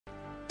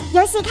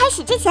游戏开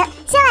始之前，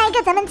先来一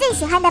个咱们最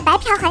喜欢的白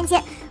嫖环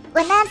节。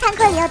我呢，仓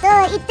库里又多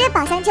了一堆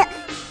宝箱券，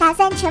打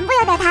算全部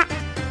用掉它，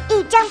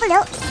一张不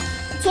留。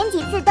前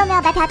几次都没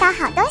有白嫖到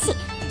好东西，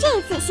这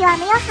一次希望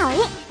能有好运。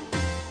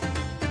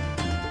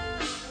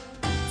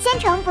先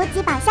从补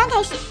给宝箱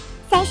开始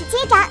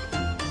，37张。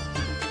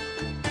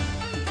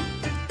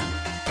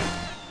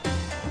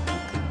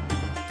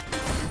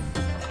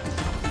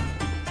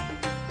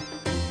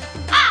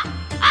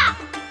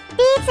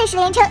第一次10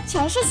连抽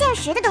全是限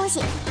时的东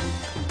西。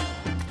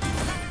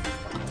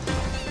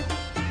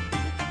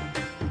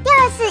第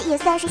二次也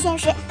算是限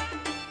时，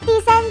第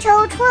3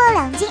抽出了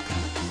2金，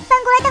翻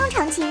过来当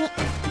场起运。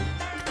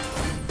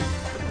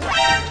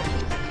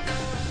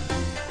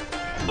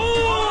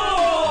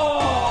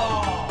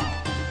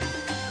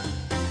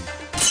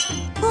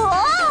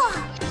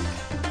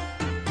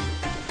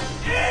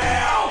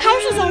还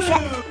是限时，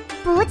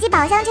补给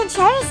宝箱券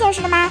全是限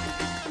时的吗？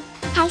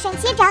还剩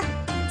7张，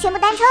全部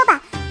单抽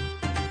吧。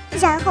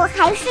然后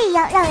还是一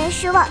样让人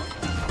失望。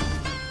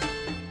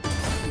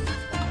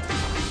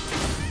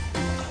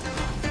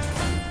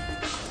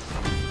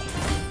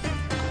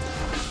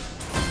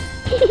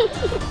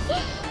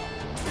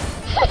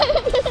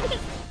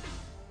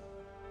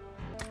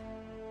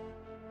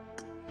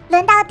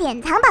轮到典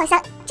藏宝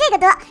箱，这个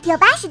多，有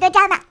80多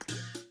张呢。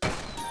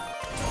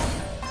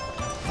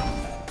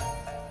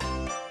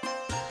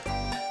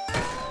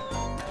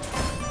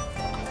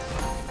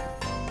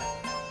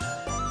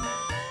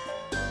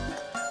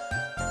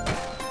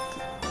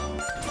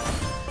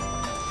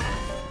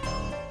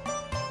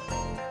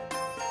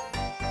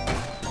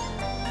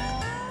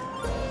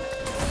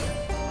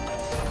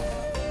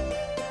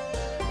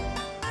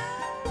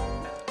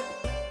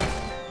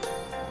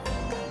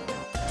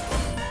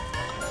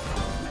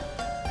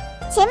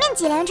前面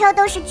几连抽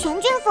都是全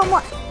军覆没，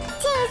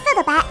清一色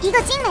的白，一个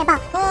金没爆。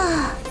终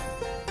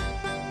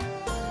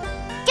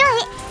于，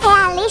黑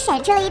暗里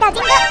闪出了一道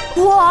金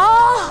灯。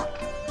哇！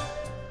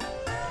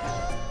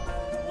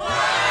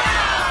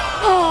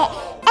嘿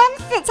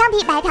 ，M4 枪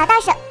皮白嫖到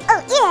手，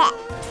哦耶！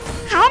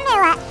还没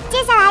完，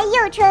接下来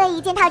又出了一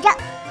件套装。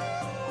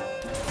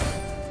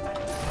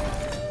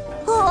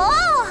虽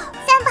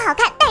然不好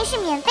看，但是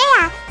免费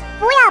啊！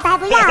不要白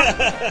不要！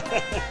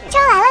抽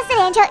完了4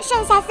连抽，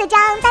剩下4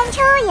张单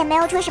抽也没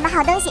有出什么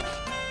好东西。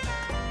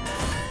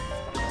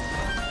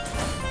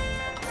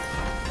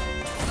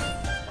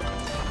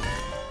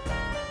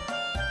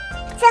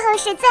最后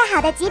是最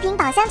好的极品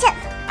宝箱券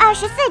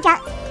，24张，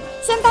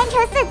先单抽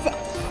4次。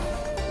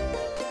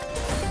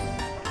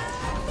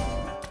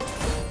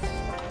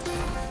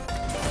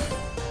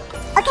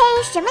OK，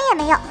 什么也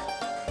没有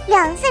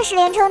，2次10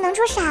连抽能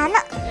出啥呢？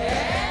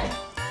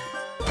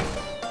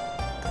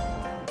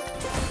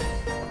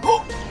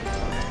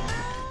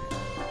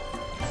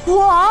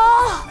哇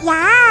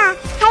呀，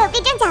还有必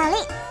中奖励！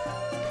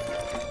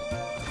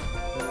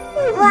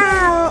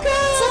哇哦，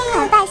新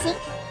款发型。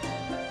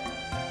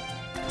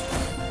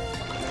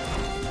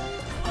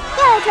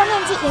第2抽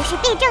面具也是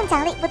必中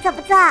奖励，不错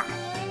不错。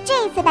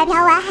这一次白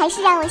嫖完还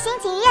是让我心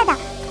情愉悦的，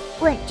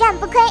稳赚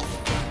不亏。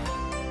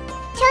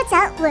抽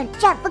奖稳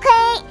赚不亏，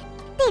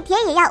地铁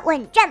也要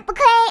稳赚不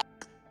亏。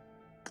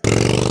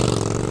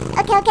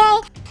OK，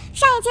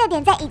 上一期的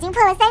点赞已经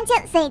破了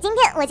3000，所以今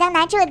天我将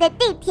拿出我的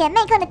地铁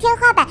妹控的天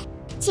花板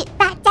去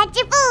大家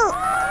致富。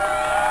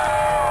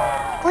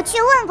我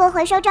去问过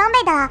回收装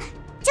备的了，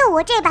就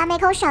我这把妹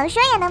控少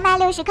说也能卖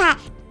60块，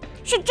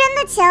是真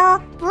的钱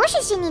哦，不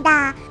是虚拟的。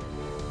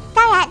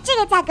当然，这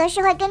个价格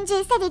是会根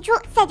据赛季初、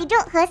赛季中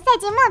和赛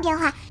季末变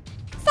化。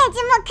赛季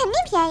末肯定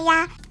便宜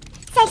啊，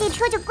赛季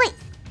初就贵，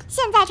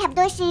现在差不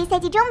多是赛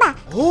季中吧。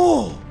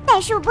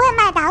但是我不会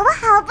卖的，我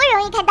好不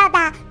容易看到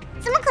的，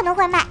怎么可能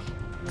会卖？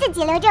自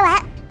己留着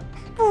玩，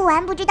不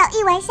玩不知道，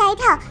一玩吓一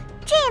跳。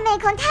这妹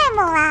控太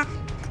猛了，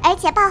而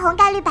且爆红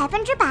概率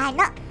100%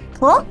呢。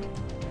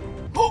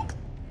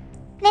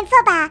没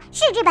错吧？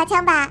是这把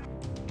枪吧？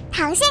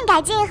膛线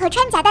改进和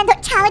穿甲弹头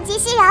超级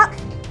稀有，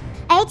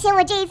而且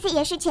我这一次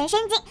也是全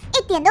身金，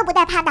一点都不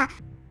带怕的。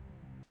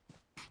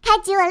开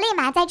局我立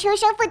马在出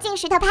生附近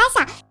石头趴下，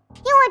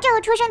因为这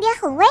个出生点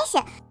很危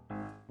险。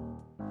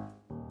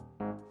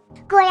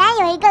果然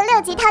有一个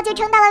6级套就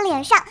冲到了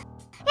脸上，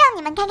让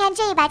你们看看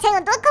这一把枪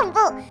有多恐怖！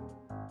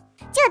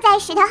就在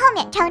石头后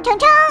面，冲！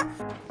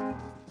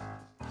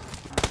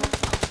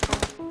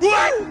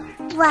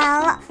完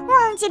了，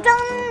忘记装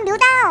榴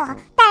弹了，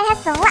但是他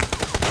怂了，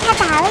他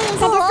打了一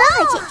下就缩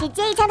回去，直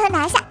接一枪头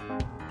拿下。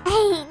哎，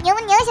牛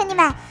不牛，兄弟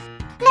们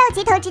？6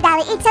级头只打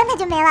了1枪他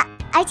就没了，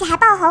而且还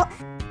爆红，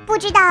不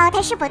知道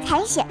他是否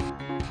残血。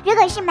如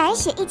果是满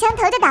血一枪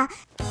头就倒，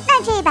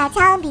那这一把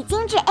枪比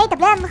精致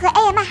AWM 和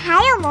AM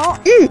还要猛。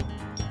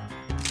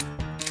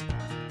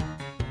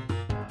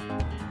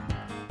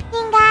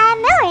应该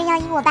没有人要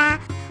赢我吧？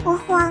我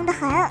慌得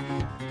很，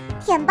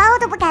舔包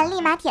都不敢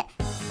立马舔。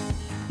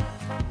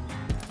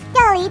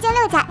要了一件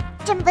6甲，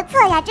真不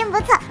错呀，真不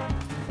错。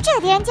这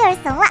敌人就是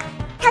怂了，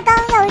他刚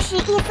要是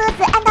一梭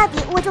子按到底，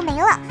我就没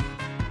了。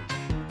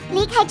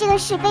离开这个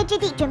是非之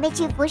地，准备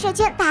去辐射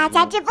圈大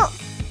家致富。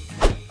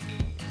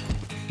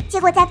结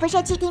果在辐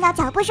射区听到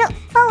脚步声，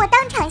把我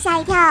当场吓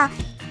一跳。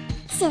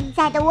现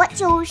在的我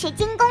就是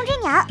惊弓之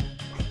鸟，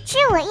吃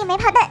我一枚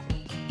炮弹，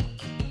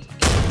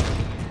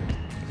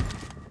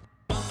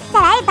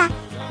再来一把。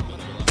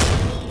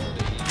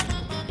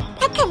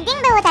他肯定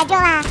被我打中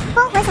啦！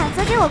烽火想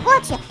阻止我过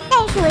去，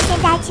但是我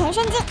现在全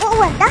身筋，我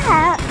稳得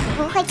很，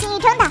不会轻易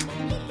冲的。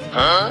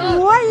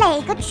我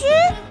垒个狙，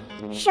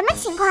什么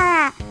情况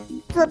啊？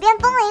左边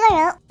崩了一个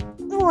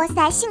人，哇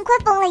塞，幸亏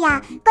崩了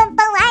呀！官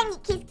方我爱你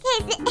 ，kiss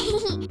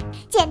kiss，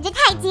 简直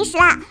太及时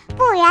了，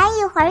不然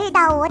一会儿遇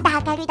到我大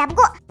概率打不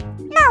过，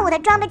那我的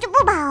装备就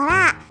不保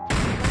啦。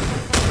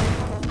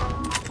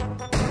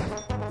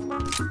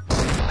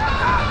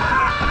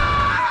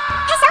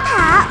他想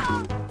跑，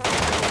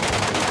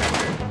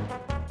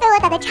被我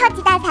打得超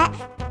级大残，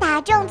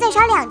打中最少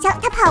2枪，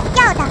他跑不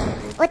掉的。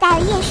我带了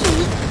夜视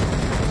仪。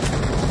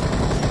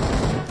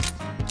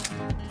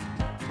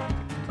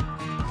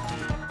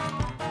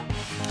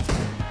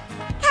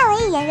看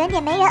了一眼原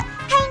点没人，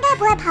他应该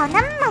不会跑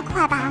那么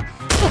快吧？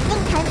肯定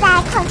藏在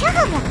矿车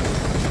后面。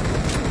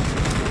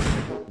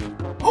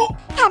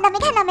看到没？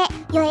看到没？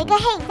有一个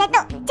黑影在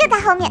动，就在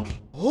后面。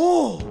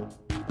哦。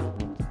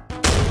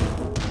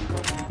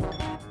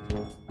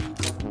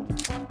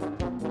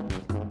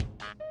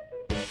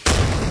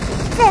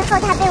最后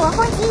他被我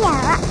轰急眼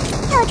了，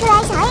跳出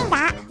来小硬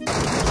打。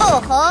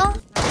哦吼！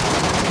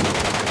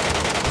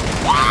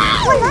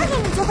我能给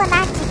你机会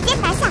吗？直接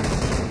拿下！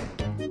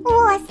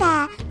哇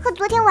塞，和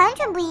昨天完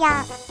全不一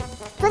样。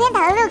昨天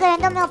打了6个人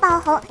都没有爆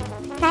红，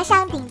拿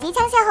上顶级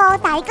枪械后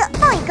打一个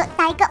爆一个，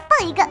打一个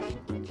爆一个，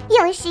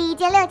又是一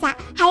件6甲，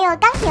还有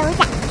钢铁5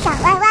甲，爽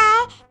歪歪。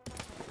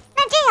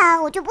那这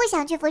样我就不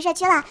想去辐射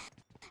区了，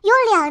有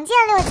2件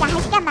6甲还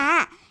是干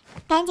嘛？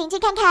赶紧去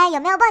看看有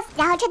没有 BOSS，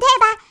 然后撤退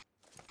吧。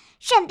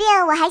顺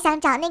便我还想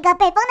找那个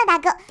被封的大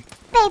哥，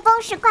被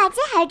封是挂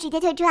机还是直接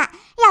退出啊？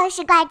要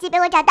是挂机被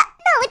我找到，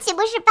那我岂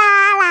不是发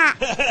啦？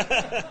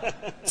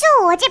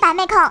就我这把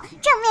妹控，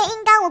正面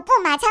硬刚我不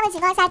码枪的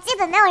情况下，基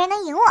本没有人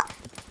能赢我。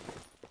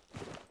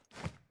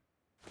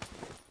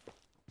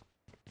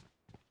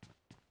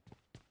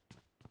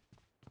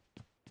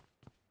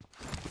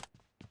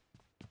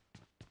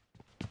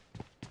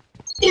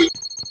前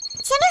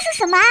面是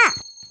什么啊？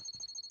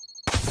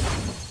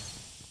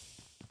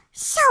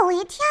吓我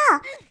一跳！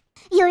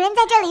有人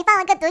在这里放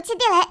了个毒气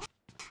地雷，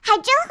还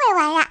真会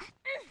玩呀！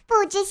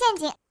布置陷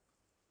阱。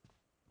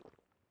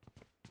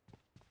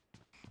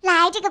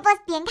来这个 BOSS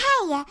点看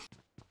一眼，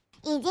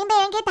已经被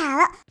人给打了。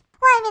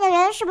外面的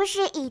人是不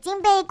是已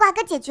经被挂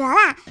哥解决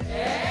了？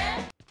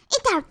一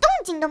点动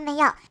静都没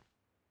有，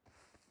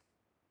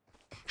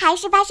还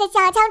是发射信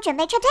号枪准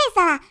备撤退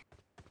算了。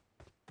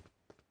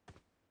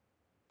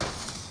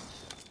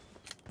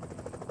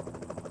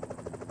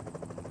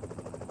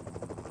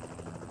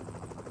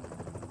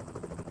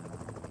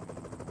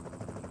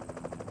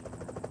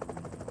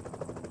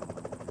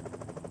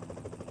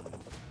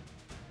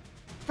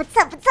不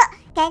错不错，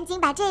赶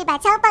紧把这一把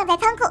枪放在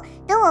仓库，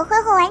等我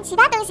挥霍完其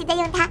他东西再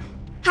用它。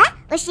好，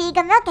我是一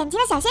个没有感情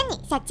的小仙女，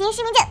下期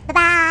视频见，拜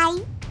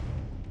拜。